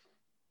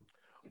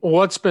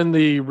 What's been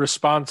the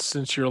response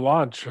since your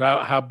launch?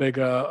 How big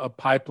a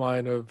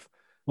pipeline of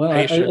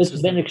patients?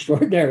 It's been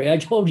extraordinary. I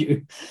told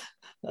you.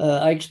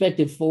 I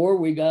expected 4.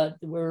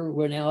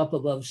 We're now up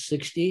above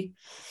 60.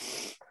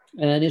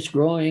 And it's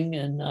growing,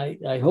 and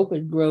I hope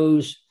it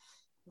grows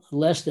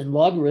less than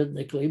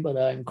logarithmically, but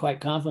I'm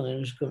quite confident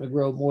it's going to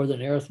grow more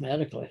than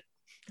arithmetically.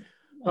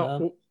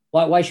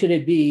 Why should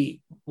it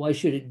be? Why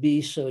should it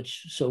be so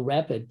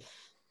rapid?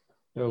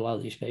 There are a lot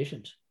of these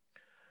patients.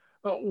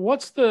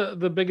 What's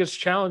the biggest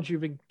challenge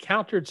you've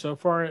encountered so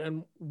far,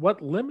 and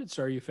what limits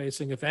are you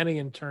facing, if any,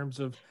 in terms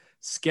of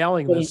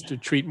scaling this to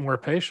treat more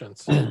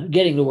patients?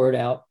 Getting the word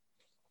out.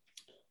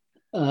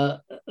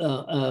 I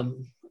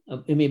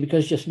mean,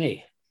 because just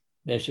me.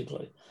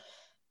 Basically.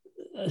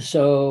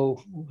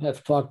 So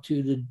have talked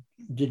to the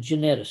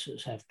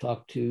geneticists, have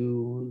talked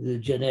to the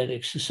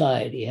genetic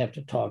society, have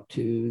to talk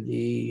to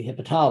the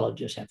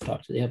hepatologists, have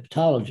talked to the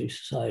hepatology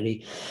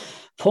society,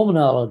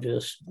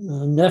 pulmonologists,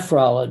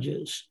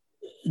 nephrologists.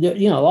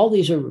 All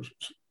these are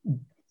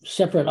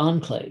separate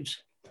enclaves.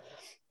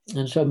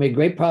 And so made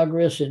great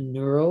progress in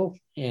neuro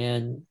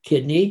and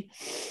kidney,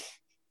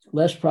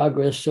 less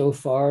progress so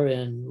far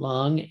in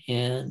lung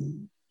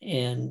and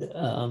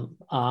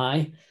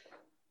eye,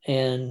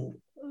 and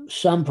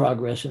some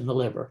progress in the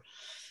liver.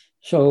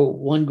 So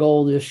one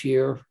goal this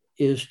year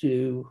is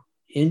to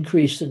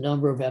increase the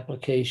number of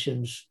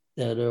applications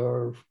that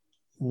are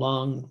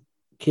lung,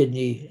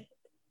 kidney,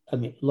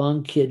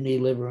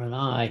 liver, and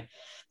eye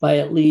by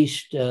at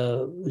least,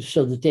 so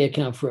that they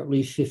account for at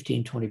least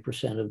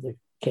 15-20% of the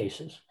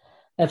cases.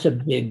 That's a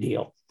big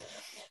deal.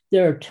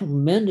 There are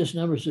tremendous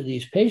numbers of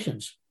these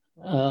patients.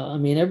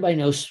 Everybody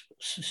knows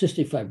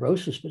cystic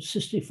fibrosis, but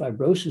cystic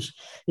fibrosis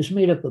is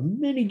made up of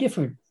many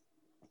different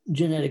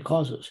genetic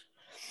causes.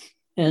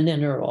 And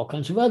then there are all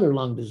kinds of other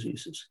lung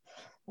diseases.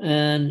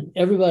 And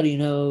everybody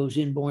knows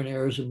inborn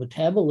errors of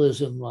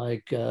metabolism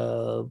like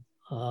lipid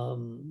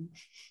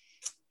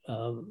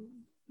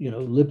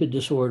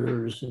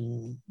disorders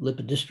and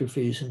lipid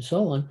dystrophies and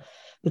so on,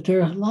 but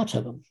there are lots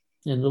of them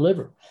in the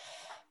liver.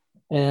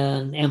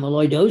 And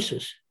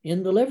amyloidosis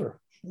in the liver.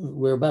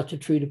 We're about to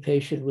treat a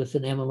patient with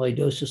an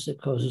amyloidosis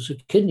that causes a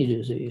kidney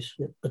disease,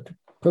 but the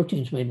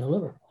protein's made in the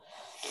liver.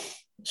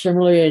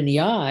 Similarly, in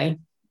the eye,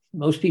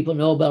 most people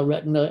know about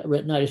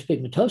retinitis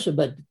pigmentosa,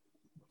 but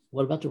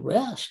what about the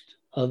rest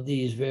of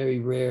these very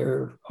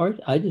rare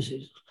eye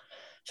diseases?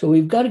 So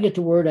we've got to get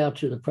the word out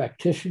to the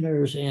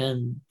practitioners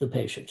and the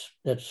patients.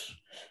 That's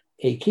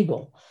a key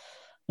goal.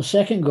 The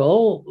second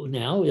goal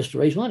now is to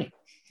raise money.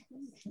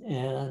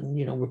 And,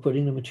 we're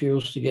putting the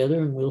materials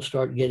together, and we'll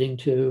start getting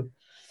to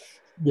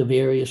the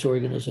various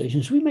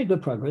organizations. We made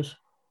good progress.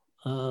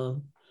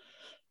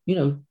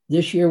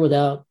 This year,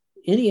 without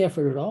any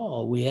effort at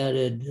all, we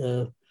added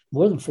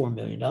more than $4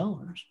 million.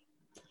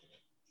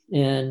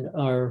 And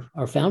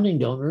our founding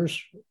donors,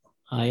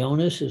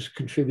 Ionis has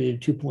contributed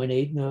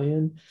 $2.8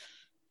 million.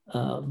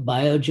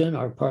 Biogen,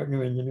 our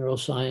partner in the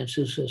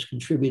neurosciences, has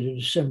contributed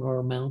a similar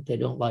amount. They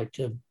don't like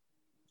to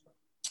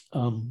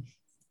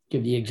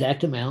give the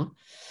exact amount.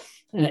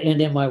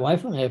 And then my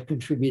wife and I have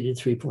contributed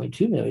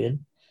 $3.2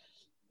 million.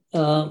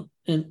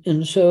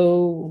 And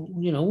so,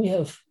 we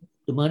have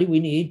the money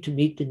we need to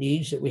meet the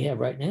needs that we have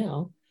right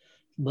now.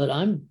 But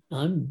I'm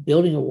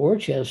building a war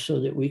chest so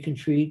that we can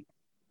treat,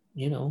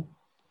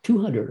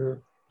 200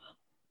 or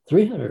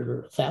 300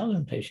 or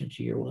 1,000 patients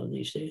a year one of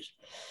these days.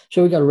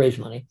 So we got to raise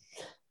money.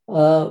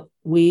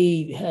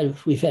 We've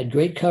had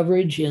great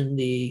coverage in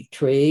the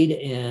trade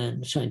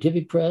and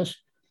scientific press,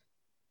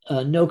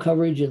 no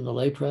coverage in the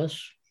lay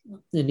press.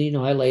 And,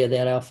 I lay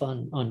that off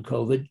on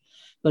COVID.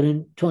 But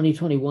in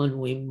 2021,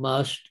 we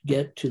must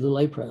get to the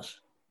lay press.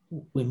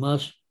 We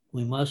must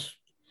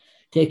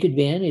take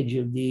advantage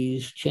of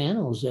these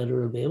channels that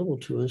are available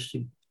to us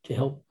to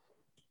help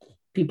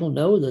people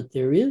know that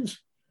there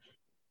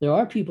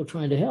are people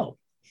trying to help,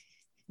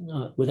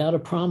 without a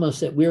promise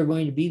that we're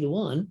going to be the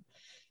one,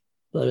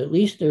 but at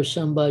least there's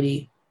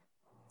somebody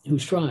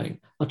who's trying.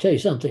 I'll tell you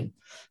something.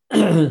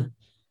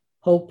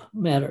 Hope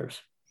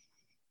matters.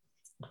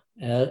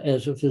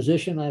 As a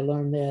physician, I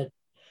learned that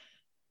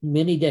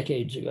many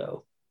decades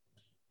ago,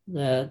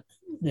 that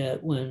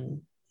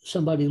when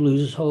somebody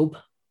loses hope,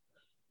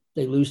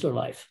 they lose their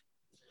life.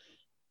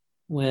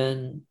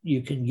 When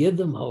you can give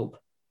them hope,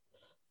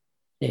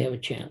 they have a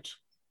chance.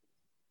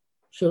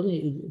 So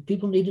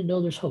people need to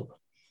know there's hope.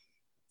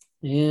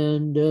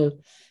 And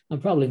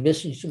I'm probably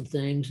missing some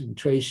things, and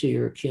Tracy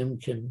or Kim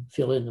can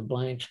fill in the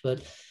blanks,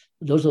 but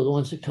those are the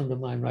ones that come to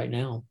mind right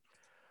now.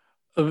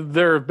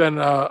 There have been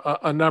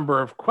a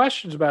number of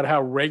questions about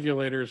how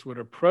regulators would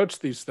approach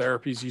these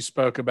therapies. You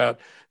spoke about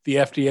the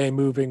FDA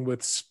moving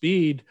with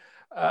speed.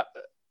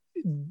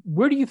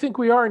 Where do you think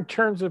we are in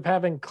terms of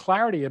having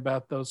clarity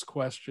about those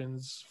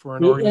questions for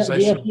an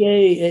organization?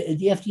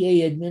 The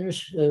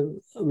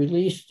FDA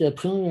released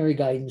preliminary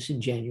guidance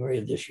in January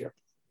of this year.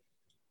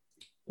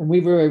 And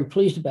we were very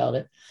pleased about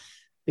it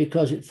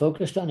because it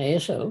focused on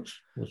ASOs,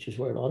 which is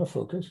where it ought to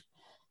focus.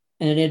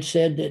 And it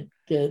said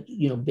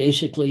that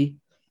basically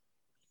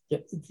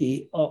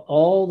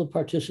all the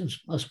participants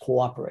must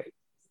cooperate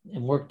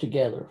and work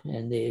together.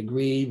 And they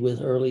agreed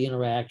with early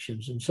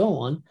interactions and so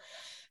on.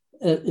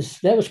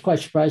 That was quite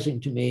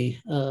surprising to me.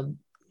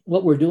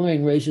 What we're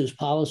doing raises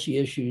policy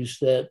issues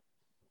that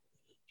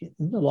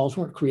the laws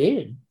weren't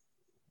created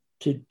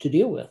to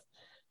deal with.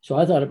 So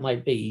I thought it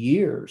might be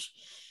years.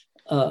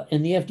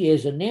 And the FDA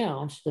has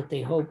announced that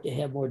they hope to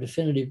have more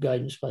definitive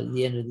guidance by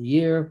the end of the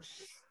year.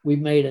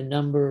 We've made a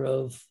number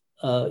of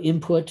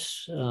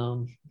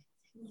inputs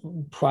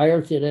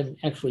prior to them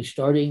actually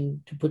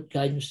starting to put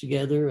guidance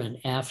together and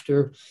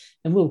after,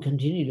 and we'll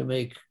continue to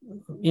make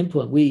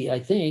input. We, I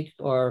think,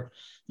 are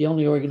the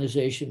only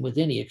organization with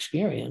any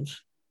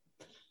experience,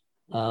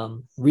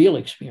 real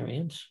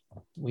experience.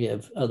 We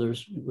have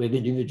others, we have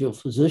individual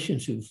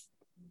physicians who've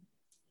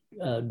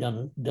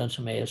done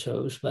some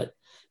ASOs, but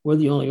we're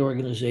the only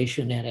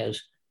organization that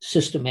has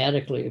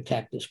systematically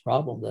attacked this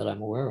problem that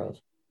I'm aware of.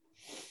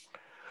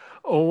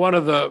 One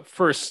of the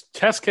first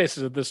test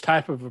cases of this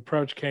type of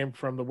approach came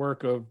from the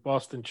work of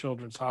Boston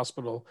Children's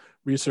Hospital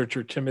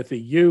researcher Timothy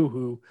Yu,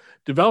 who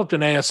developed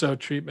an ASO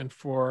treatment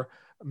for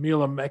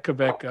Mila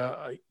Mekovic,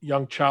 a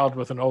young child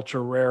with an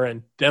ultra-rare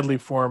and deadly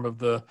form of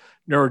the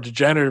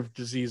neurodegenerative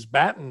disease,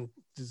 Batten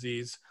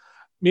disease.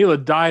 Mila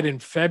died in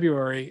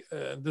February.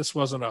 This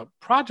wasn't a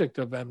project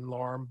of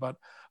n-Lorem, but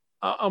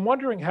I'm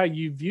wondering how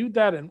you viewed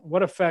that and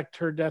what effect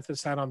her death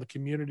has had on the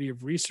community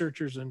of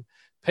researchers and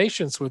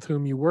patients with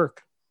whom you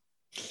work.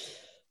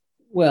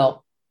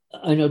 Well,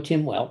 I know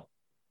Tim well,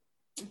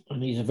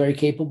 and he's a very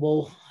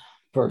capable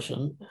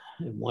person,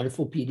 a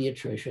wonderful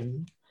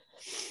pediatrician.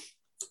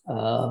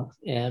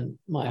 And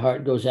my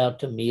heart goes out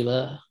to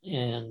Mila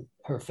and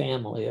her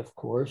family, of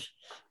course.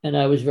 And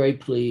I was very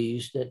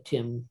pleased that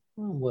Tim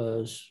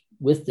was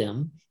with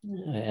them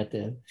at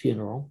the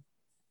funeral.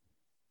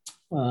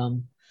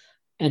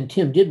 And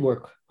Tim did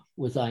work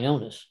with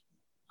Ionis.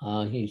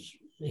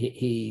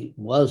 He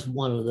was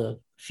one of the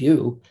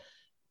few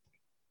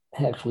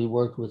actually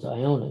worked with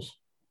Ionis.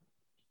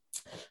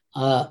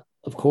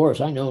 Of course,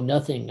 I know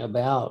nothing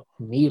about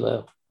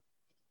Mila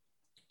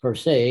per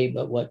se,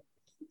 but what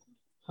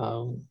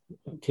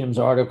Tim's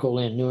article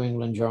in New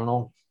England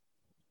Journal,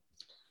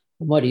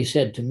 what he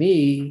said to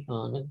me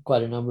on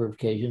quite a number of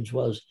occasions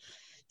was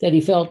that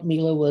he felt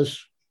Mila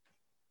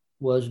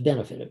was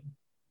benefited.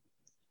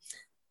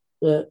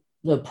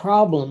 The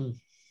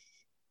problem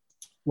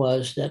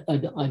was that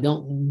I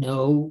don't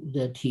know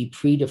that he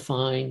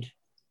predefined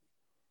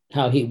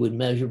how he would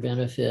measure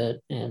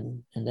benefit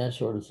and that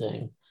sort of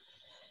thing.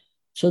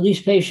 So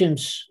these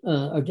patients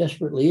are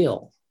desperately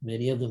ill.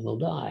 Many of them will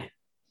die.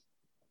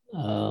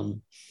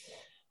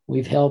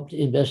 We've helped an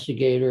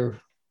investigator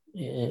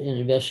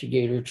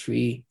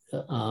treat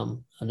a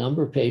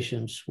number of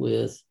patients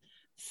with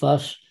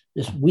FUS,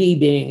 this we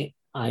being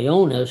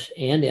Ionis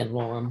and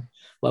n-Lorem,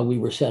 while we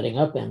were setting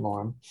up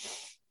n-Lorem,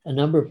 a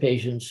number of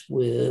patients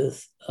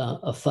with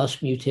a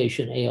FUS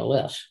mutation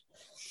ALS.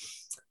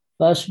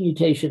 FUS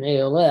mutation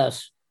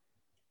ALS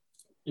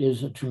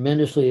is a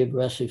tremendously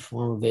aggressive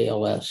form of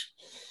ALS.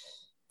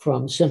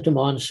 From symptom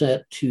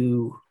onset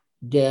to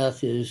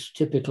death is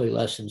typically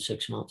less than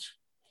 6 months.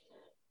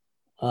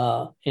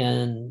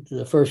 And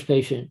the first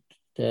patient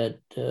that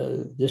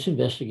this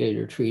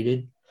investigator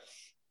treated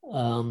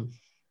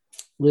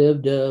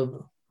lived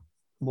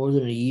more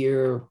than a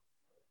year.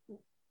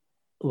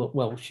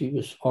 Well, she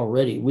was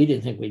already, we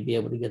didn't think we'd be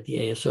able to get the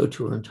ASO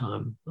to her in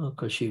time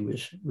because she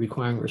was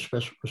requiring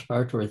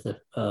respiratory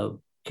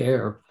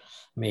care.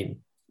 I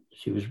mean,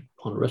 she was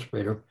on a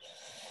respirator,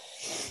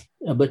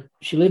 but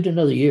she lived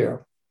another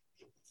year.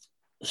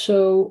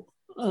 So,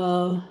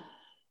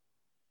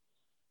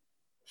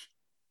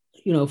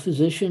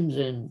 physicians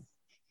and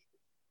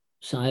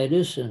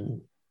scientists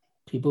and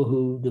people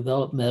who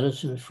develop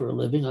medicines for a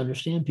living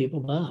understand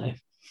people die.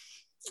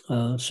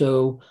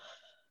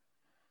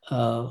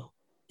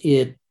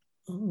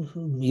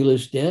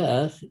 Mila's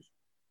death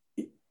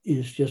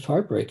is just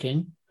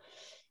heartbreaking.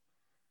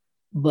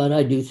 But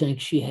I do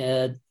think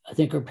I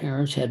think her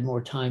parents had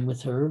more time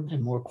with her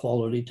and more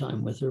quality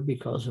time with her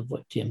because of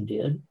what Tim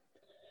did.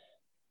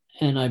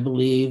 And I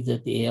believe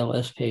that the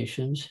ALS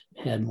patients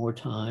had more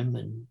time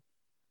and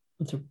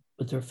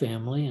with their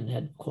family and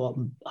had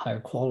higher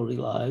quality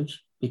lives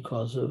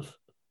because of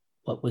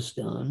what was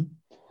done.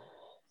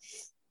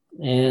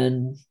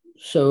 And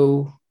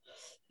so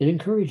it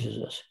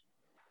encourages us.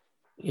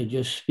 It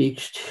just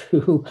speaks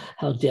to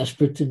how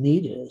desperate the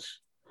need is.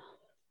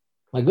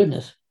 My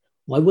goodness,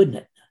 why wouldn't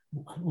it?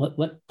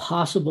 What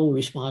possible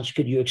response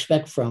could you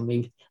expect from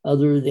me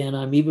other than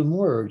I'm even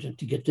more urgent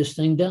to get this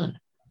thing done?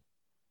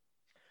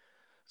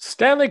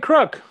 Stanley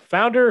Crooke,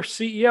 founder,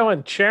 CEO,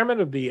 and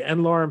chairman of the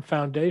n-Lorem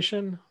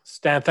Foundation.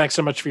 Stan, thanks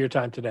so much for your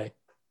time today.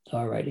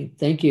 All righty.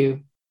 Thank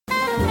you.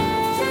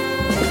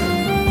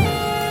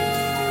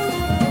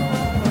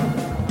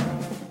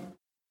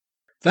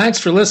 Thanks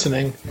for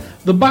listening.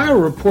 The Bio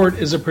Report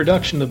is a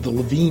production of the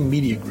Levine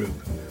Media Group.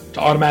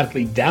 To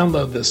automatically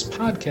download this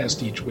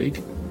podcast each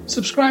week,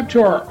 subscribe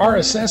to our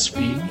RSS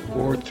feed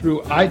or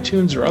through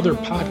iTunes or other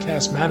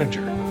podcast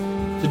manager.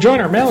 To join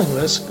our mailing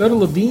list, go to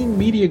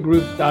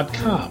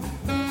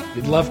levinemediagroup.com.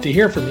 We'd love to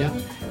hear from you.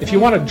 If you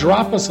want to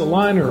drop us a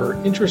line or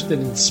are interested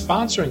in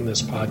sponsoring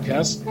this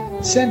podcast,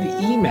 send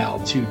email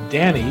to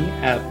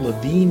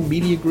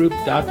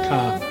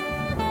danny@levinemediagroup.com.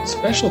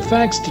 Special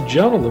thanks to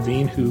Jonah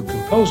Levine, who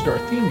composed our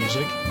theme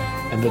music,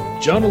 and the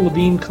Jonah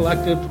Levine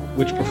Collective,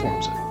 which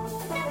performs it.